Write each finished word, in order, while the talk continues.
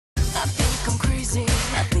I'm crazy.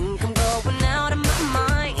 I think I'm going out of my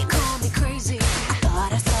mind. You call me crazy. I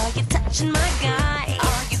thought I saw you touching my guy.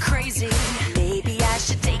 Are you crazy? Maybe I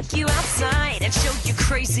should take you outside and show you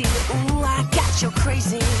crazy. Ooh, I got you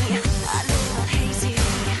crazy. I live